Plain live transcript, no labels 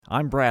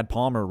I'm Brad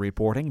Palmer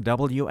reporting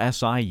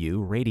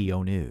WSIU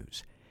Radio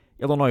News.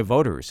 Illinois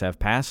voters have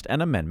passed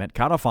an amendment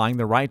codifying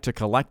the right to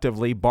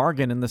collectively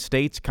bargain in the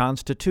state's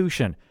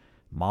constitution.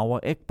 Mawa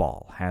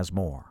Iqbal has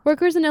more.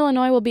 Workers in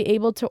Illinois will be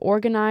able to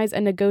organize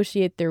and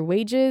negotiate their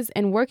wages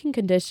and working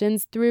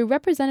conditions through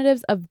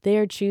representatives of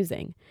their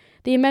choosing.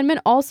 The amendment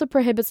also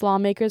prohibits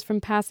lawmakers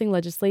from passing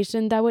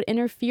legislation that would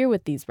interfere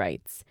with these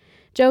rights.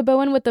 Joe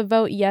Bowen with the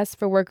Vote Yes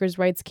for Workers'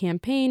 Rights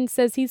campaign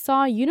says he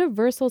saw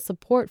universal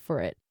support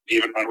for it.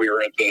 Even when we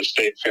were at the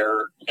state fair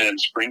in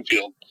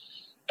Springfield,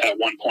 at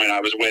one point I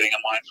was waiting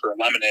in line for a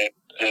lemonade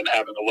and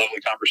having a lovely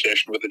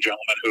conversation with a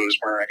gentleman who was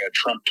wearing a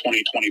Trump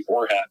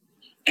 2024 hat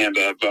and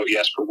a Vote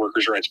Yes for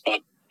Workers' Rights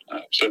button.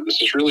 So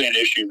this is really an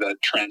issue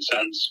that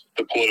transcends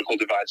the political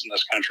divides in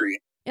this country.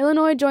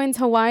 Illinois joins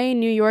Hawaii,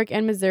 New York,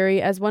 and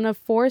Missouri as one of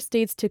 4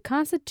 states to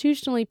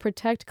constitutionally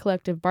protect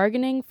collective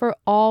bargaining for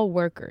all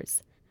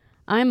workers.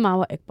 I'm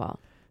Mawa Iqbal.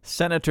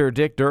 Senator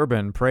Dick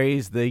Durbin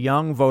praised the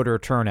young voter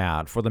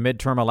turnout for the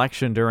midterm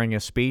election during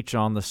a speech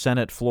on the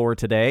Senate floor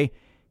today.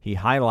 He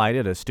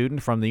highlighted a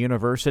student from the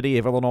University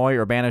of Illinois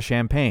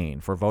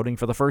Urbana-Champaign for voting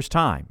for the first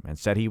time and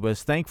said he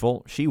was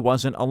thankful she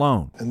wasn't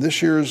alone. In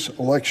this year's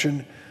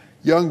election,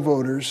 young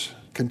voters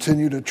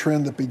continued a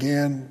trend that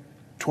began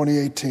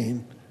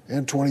 2018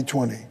 and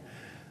 2020.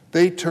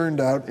 They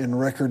turned out in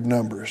record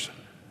numbers.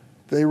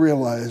 They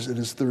realize it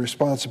is the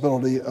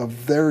responsibility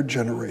of their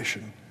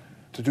generation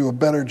to do a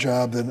better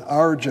job than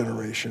our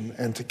generation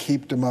and to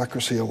keep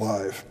democracy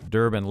alive.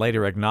 Durbin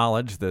later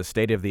acknowledged the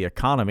state of the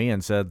economy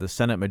and said the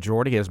Senate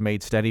majority has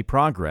made steady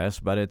progress,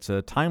 but it's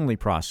a timely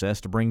process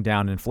to bring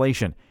down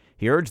inflation.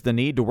 He urged the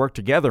need to work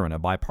together in a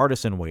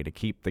bipartisan way to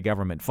keep the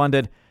government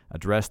funded,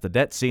 address the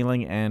debt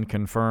ceiling, and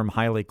confirm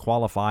highly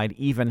qualified,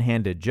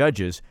 even-handed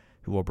judges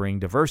who will bring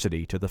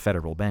diversity to the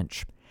federal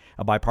bench.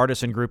 A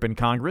bipartisan group in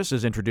Congress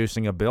is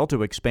introducing a bill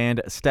to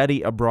expand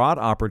study abroad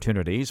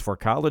opportunities for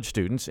college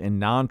students in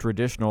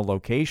non-traditional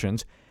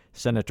locations.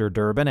 Senator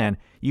Durbin and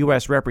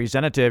U.S.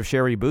 Representative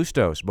Sherry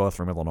Bustos, both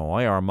from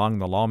Illinois, are among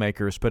the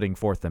lawmakers putting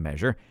forth the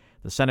measure.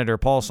 The Senator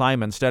Paul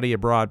Simon Study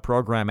Abroad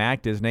Program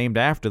Act is named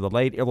after the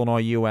late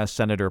Illinois U.S.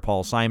 Senator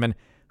Paul Simon,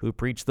 who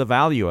preached the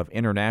value of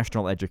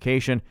international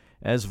education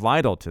as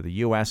vital to the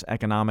U.S.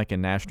 economic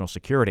and national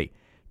security.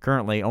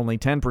 Currently, only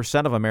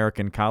 10% of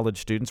American college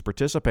students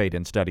participate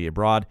in study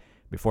abroad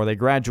before they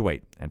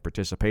graduate, and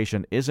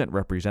participation isn't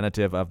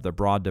representative of the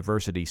broad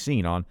diversity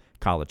seen on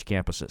college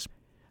campuses.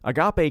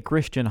 Agape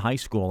Christian High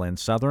School in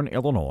southern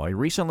Illinois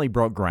recently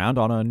broke ground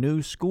on a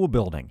new school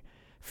building.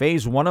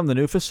 Phase 1 of the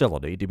new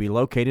facility, to be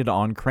located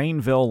on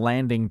Craneville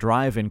Landing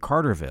Drive in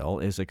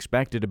Carterville, is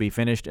expected to be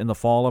finished in the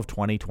fall of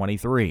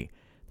 2023.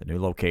 The new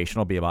location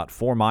will be about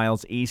 4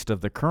 miles east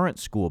of the current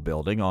school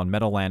building on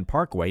Meadowland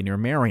Parkway near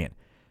Marion.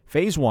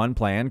 Phase 1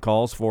 plan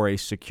calls for a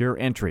secure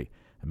entry,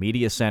 a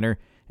media center,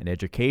 an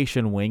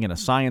education wing, and a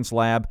science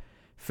lab.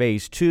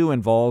 Phase 2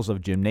 involves a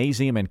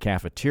gymnasium and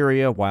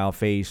cafeteria, while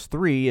Phase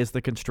 3 is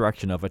the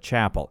construction of a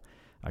chapel.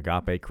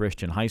 Agape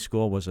Christian High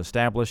School was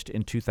established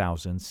in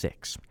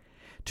 2006.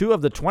 2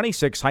 of the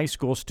 26 high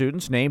school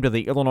students named to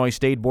the Illinois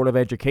State Board of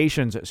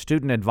Education's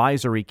Student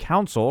Advisory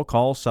Council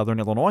call Southern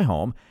Illinois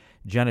home.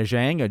 Jenna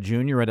Zhang, a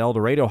junior at El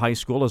Dorado High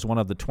School, is one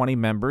of the 20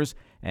 members,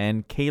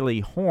 and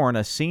Kaylee Horn,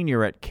 a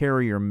senior at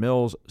Carrier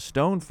Mills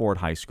Stoneford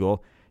High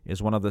School,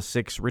 is one of the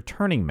 6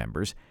 returning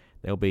members.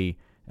 They'll be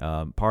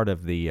part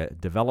of the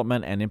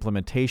development and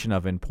implementation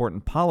of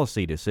important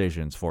policy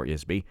decisions for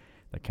ISB.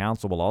 The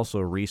council will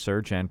also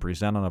research and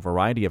present on a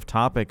variety of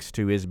topics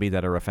to ISB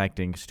that are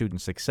affecting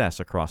student success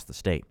across the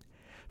state.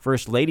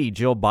 First Lady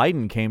Jill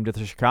Biden came to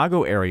the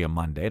Chicago area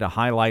Monday to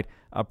highlight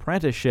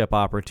apprenticeship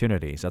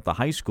opportunities at the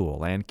high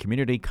school and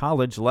community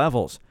college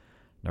levels.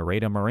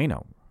 Nareda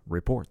Moreno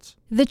reports.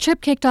 The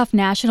trip kicked off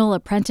National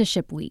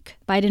Apprenticeship Week.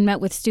 Biden met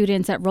with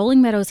students at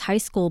Rolling Meadows High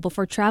School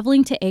before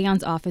traveling to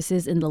Aon's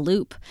offices in the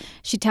Loop.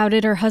 She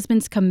touted her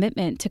husband's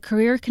commitment to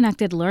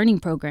career-connected learning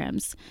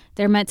programs.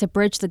 They're meant to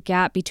bridge the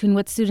gap between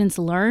what students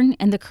learn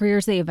and the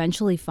careers they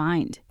eventually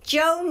find.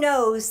 Joe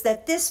knows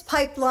that this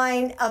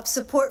pipeline of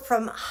support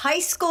from high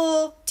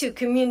school to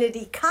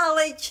community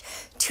college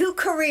to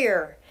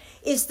career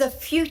is the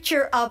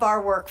future of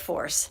our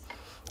workforce.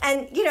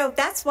 And,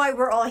 that's why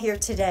we're all here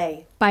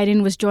today.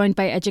 Biden was joined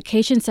by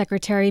Education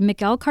Secretary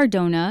Miguel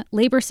Cardona,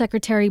 Labor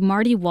Secretary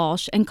Marty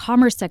Walsh, and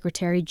Commerce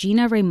Secretary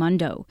Gina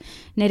Raimondo.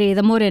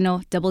 Nereda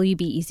Moreno,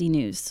 WBEZ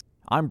News.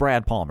 I'm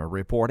Brad Palmer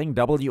reporting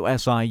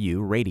WSIU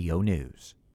Radio News.